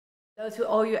To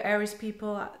all you Aries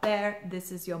people out there,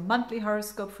 this is your monthly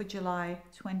horoscope for July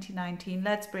 2019.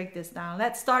 Let's break this down.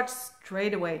 Let's start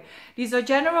straight away. These are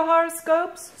general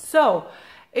horoscopes. So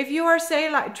if you are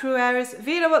saying, like true Aries,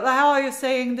 Veerle, what the hell are you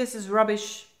saying? This is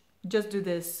rubbish. Just do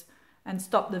this and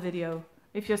stop the video.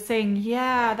 If you're saying,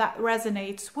 yeah, that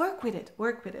resonates, work with it,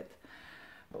 work with it.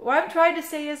 But what I'm trying to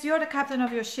say is you're the captain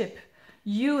of your ship.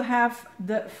 You have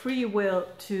the free will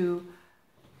to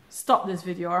stop this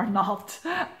video or not,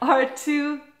 or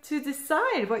to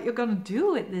decide what you're going to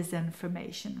do with this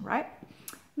information, right?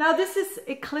 Now this is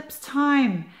eclipse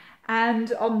time,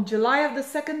 and on July of the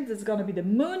 2nd there's going to be the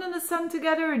moon and the sun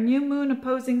together, a new moon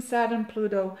opposing Saturn,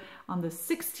 Pluto. On the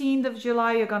 16th of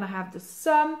July you're going to have the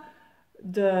sun,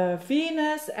 the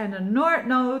Venus and the North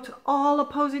Node all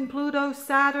opposing Pluto,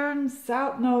 Saturn,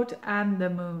 South Node and the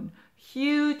moon.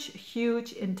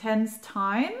 Huge intense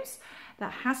times.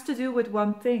 That has to do with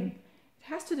one thing. It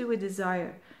has to do with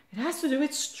desire. It has to do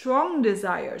with strong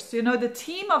desires. You know, the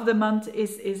theme of the month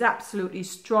is absolutely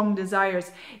strong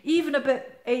desires. Even a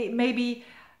bit, maybe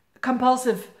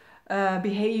compulsive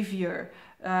behavior.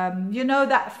 You know,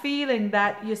 that feeling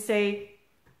that you say,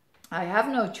 I have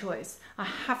no choice. I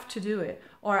have to do it.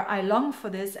 Or I long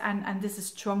for this and this is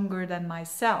stronger than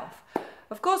myself.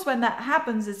 Of course, when that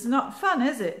happens, it's not fun,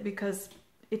 is it? Because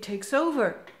it takes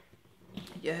over.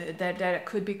 Yeah, there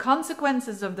could be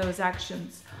consequences of those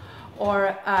actions,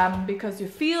 or because you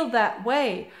feel that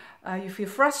way, you feel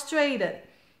frustrated,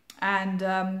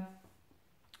 and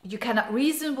you cannot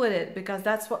reason with it, because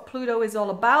that's what Pluto is all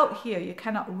about here. You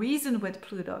cannot reason with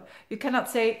Pluto. You cannot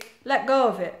say, let go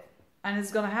of it, and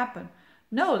it's going to happen.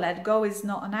 No, let go is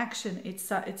not an action.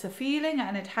 It's a feeling,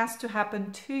 and it has to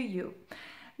happen to you.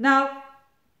 Now,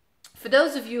 for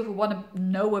those of you who want to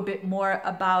know a bit more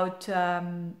about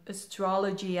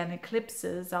astrology and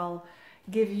eclipses, I'll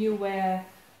give you a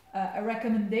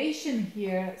recommendation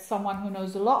here. Someone who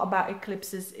knows a lot about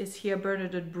eclipses is here,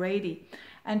 Bernadette Brady.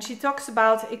 And she talks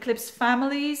about eclipse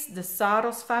families, the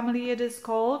Saros family it is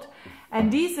called.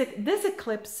 And this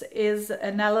eclipse is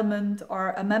an element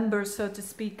or a member, so to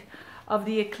speak, of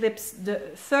the eclipse, the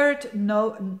third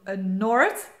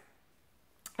north.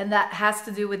 And that has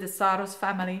to do with the Saros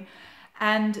family.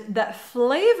 And that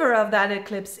flavor of that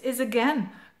eclipse is,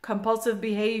 again, compulsive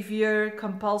behavior,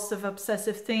 compulsive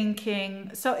obsessive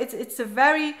thinking. So it's a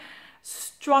very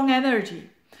strong energy.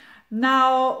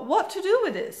 Now, what to do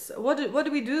with this? What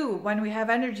do we do when we have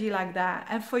energy like that?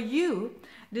 And for you,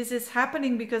 this is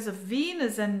happening because of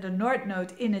Venus and the North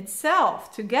Node in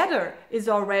itself together is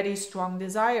already strong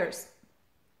desires.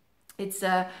 It's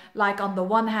like on the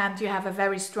one hand, you have a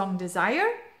very strong desire,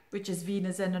 which is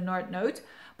Venus and the North Node.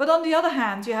 But on the other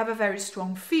hand, you have a very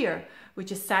strong fear,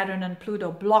 which is Saturn and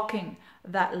Pluto blocking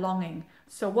that longing.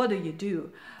 So what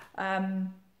do?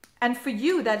 And for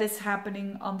you, that is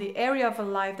happening on the area of a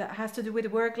life that has to do with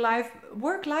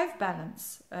work-life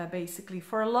balance, basically,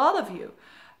 for a lot of you.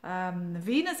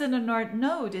 Venus in the North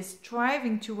Node is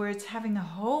striving towards having a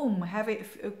home,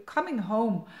 coming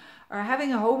home, or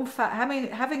having a home,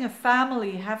 having a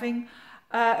family, having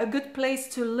a good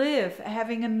place to live,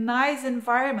 having a nice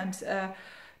environment,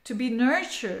 to be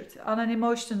nurtured on an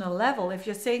emotional level. If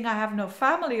you're saying I have no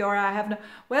family, or I have no,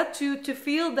 well, to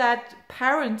feel that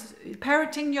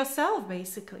parenting yourself,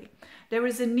 basically. There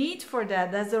is a need for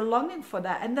that, there's a longing for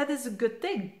that, and that is a good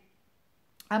thing.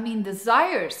 I mean,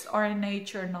 desires are in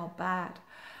nature not bad.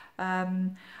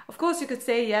 Of course you could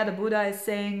say, yeah, the Buddha is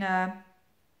saying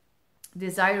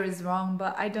desire is wrong,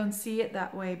 but I don't see it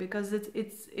that way, because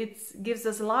it gives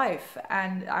us life,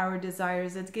 and our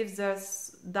desires, it gives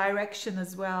us direction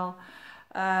as well,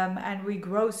 and we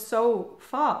grow so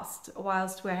fast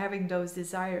whilst we're having those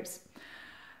desires.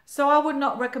 So I would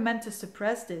not recommend to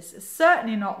suppress this,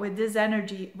 certainly not with this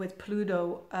energy with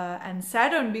Pluto and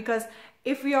Saturn, because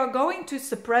if we are going to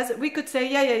suppress it, we could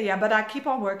say, yeah, but I keep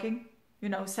on working. You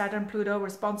know, Saturn, Pluto,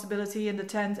 responsibility in the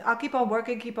 10th. I'll keep on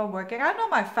working. I know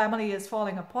my family is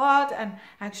falling apart, and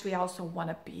actually I also want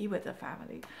to be with the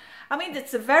family. I mean,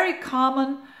 it's a very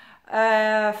common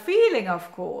feeling,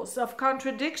 of course, of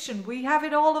contradiction. We have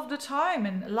it all of the time,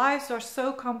 and lives are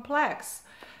so complex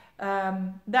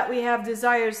that we have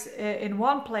desires in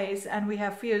one place and we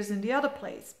have fears in the other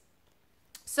place.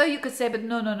 So you could say, but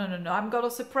no, I'm going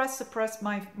to suppress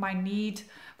my need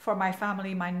for my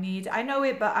family, my need. I know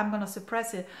it, but I'm going to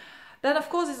suppress it. Then, of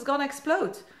course, it's going to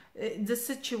explode. The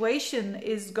situation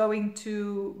is going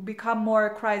to become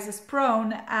more crisis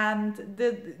prone, and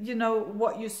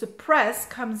what you suppress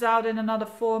comes out in another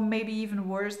form, maybe even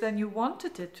worse than you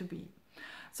wanted it to be.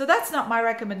 So that's not my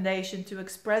recommendation, to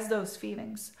express those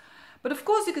feelings. But of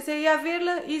course you could say, yeah,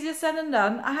 Veerle, easier said than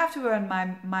done. I have to earn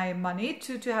my money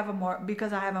to have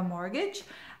because I have a mortgage,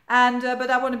 and but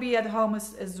I want to be at home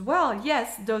as well.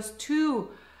 Yes, those two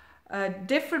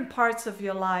different parts of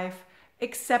your life.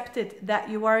 Accept it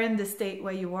that you are in the state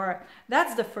where you are.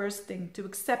 That's the first thing, to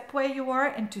accept where you are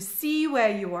and to see where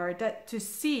you are, that to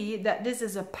see that this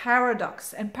is a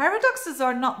paradox, and paradoxes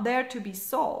are not there to be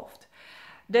solved.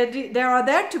 They are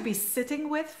there to be sitting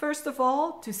with, first of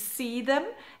all, to see them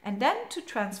and then to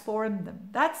transform them.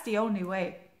 That's the only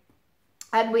way.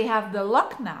 And we have the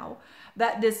luck now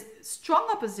that this strong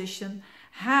opposition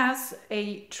has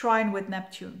a trine with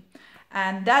Neptune,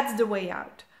 and that's the way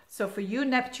out. So for you,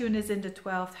 Neptune is in the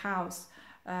 12th house.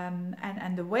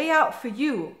 And the way out for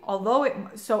you,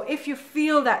 so if you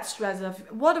feel that stress of,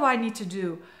 what do I need to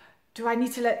do? Do I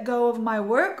need to let go of my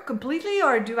work completely,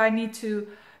 or do I need to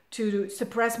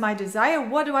suppress my desire?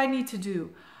 What do I need to do?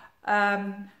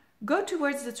 Go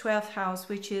towards the 12th house,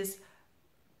 which is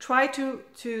try to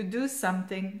do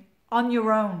something on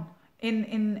your own,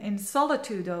 in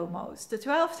solitude almost. The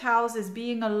 12th house is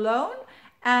being alone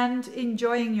and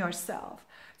enjoying yourself.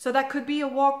 So that could be a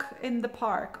walk in the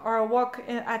park, or a walk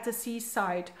at the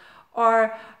seaside,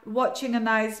 or watching a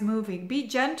nice movie. Be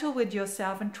gentle with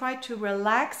yourself and try to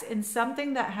relax in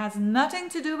something that has nothing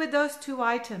to do with those two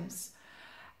items.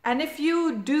 And if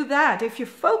you do that, if you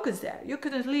focus there, you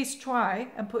can at least try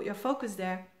and put your focus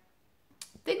there,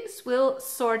 things will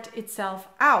sort itself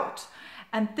out.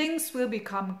 And things will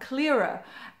become clearer,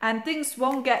 and things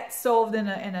won't get solved in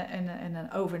an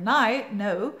overnight.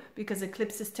 No, because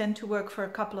eclipses tend to work for a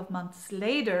couple of months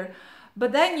later.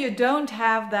 But then you don't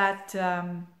have that,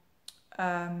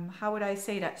 how would I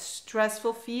say that,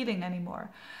 stressful feeling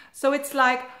anymore. So it's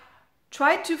like,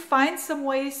 try to find some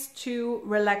ways to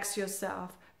relax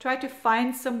yourself. Try to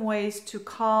find some ways to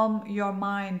calm your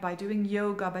mind by doing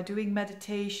yoga, by doing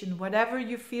meditation, whatever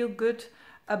you feel good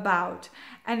about,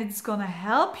 and it's gonna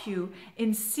help you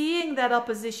in seeing that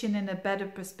opposition in a better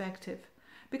perspective,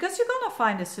 because you're gonna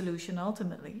find a solution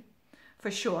ultimately,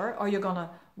 for sure. Or you're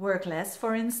gonna work less,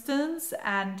 for instance,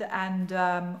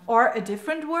 or a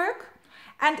different work,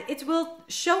 and it will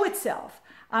show itself.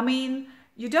 I mean,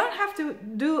 you don't have to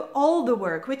do all the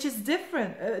work, which is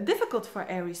difficult for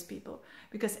Aries people,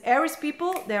 because Aries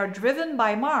people, they are driven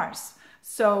by Mars.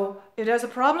 So if there's a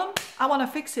problem, I want to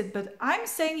fix it. But I'm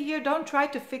saying here, don't try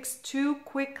to fix too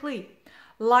quickly.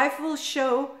 Life will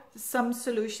show some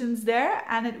solutions there,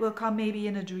 and it will come maybe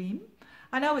in a dream.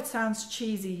 I know it sounds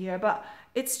cheesy here, but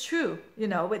it's true. You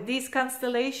know, with these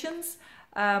constellations,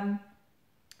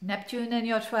 Neptune in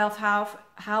your 12th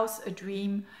house, a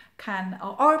dream can,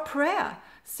 or a prayer,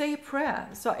 say a prayer.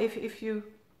 So if you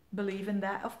believe in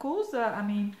that, of course, I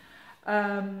mean,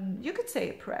 you could say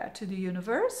a prayer to the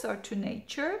universe or to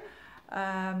nature,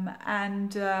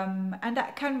 and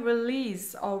that can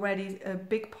release already a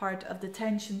big part of the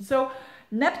tension. So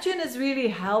Neptune is really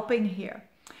helping here.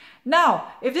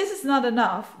 Now, if this is not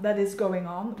enough that is going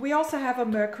on, we also have a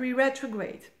Mercury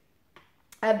retrograde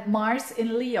and Mars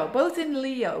in Leo, both in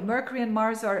Leo. Mercury and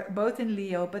Mars are both in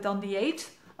Leo, but on the 8th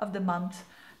of the month,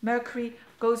 Mercury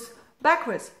goes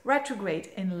backwards, retrograde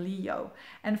in Leo.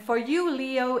 And for you,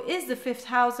 Leo is the 5th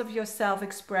house of your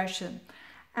self-expression.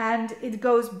 And it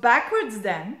goes backwards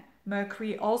then,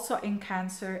 Mercury also in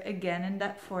Cancer, again in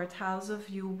that 4th house of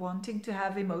you wanting to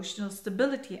have emotional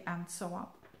stability and so on.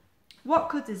 What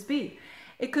could this be?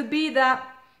 It could be that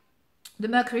the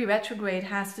Mercury retrograde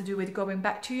has to do with going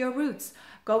back to your roots.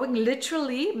 Going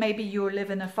literally, maybe you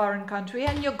live in a foreign country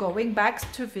and you're going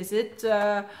back to visit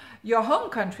your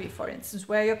home country, for instance,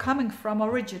 where you're coming from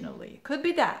originally. Could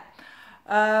be that.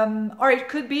 Or it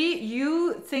could be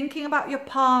you thinking about your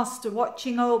past,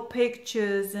 watching old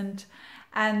pictures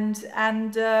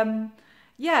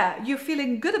yeah, you're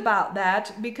feeling good about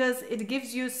that because it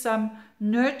gives you some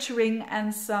nurturing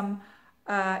and some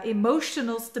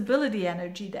emotional stability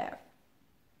energy there.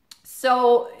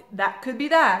 So that could be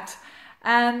that.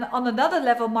 And on another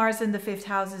level, Mars in the 5th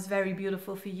house is very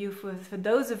beautiful for you. For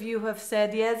those of you who have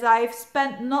said, yes, I've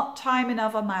spent not time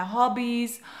enough on my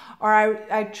hobbies, or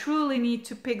I truly need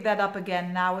to pick that up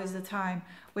again. Now is the time.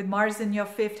 With Mars in your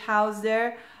 5th house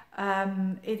there,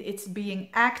 it's being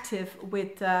active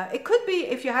with, it could be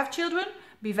if you have children,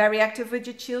 be very active with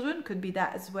your children, could be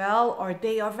that as well. Or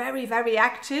they are very, very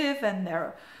active and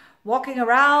they're walking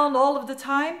around all of the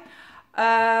time.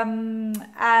 Or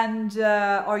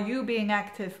you being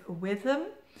active with them.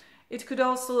 It could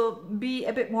also be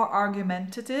a bit more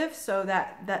argumentative, so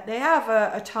that they have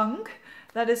a tongue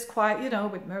that is quite, you know,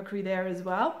 with Mercury there as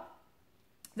well,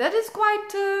 that is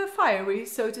quite fiery,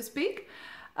 so to speak.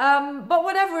 But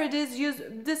whatever it is,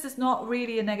 this is not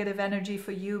really a negative energy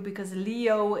for you, because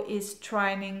Leo is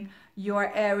trining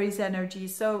your Aries energy.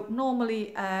 So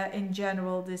normally, in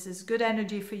general, this is good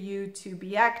energy for you to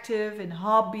be active in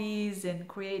hobbies, in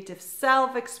creative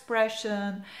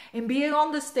self-expression, in being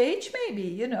on the stage maybe,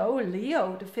 you know,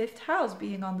 Leo, the 5th house,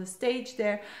 being on the stage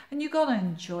there, and you're gonna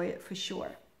enjoy it for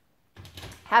sure.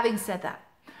 Having said that,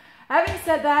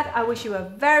 I wish you a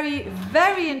very,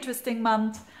 very interesting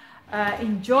month.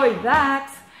 Enjoy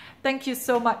that. Thank you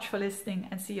so much for listening,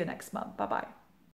 and see you next month. Bye-bye.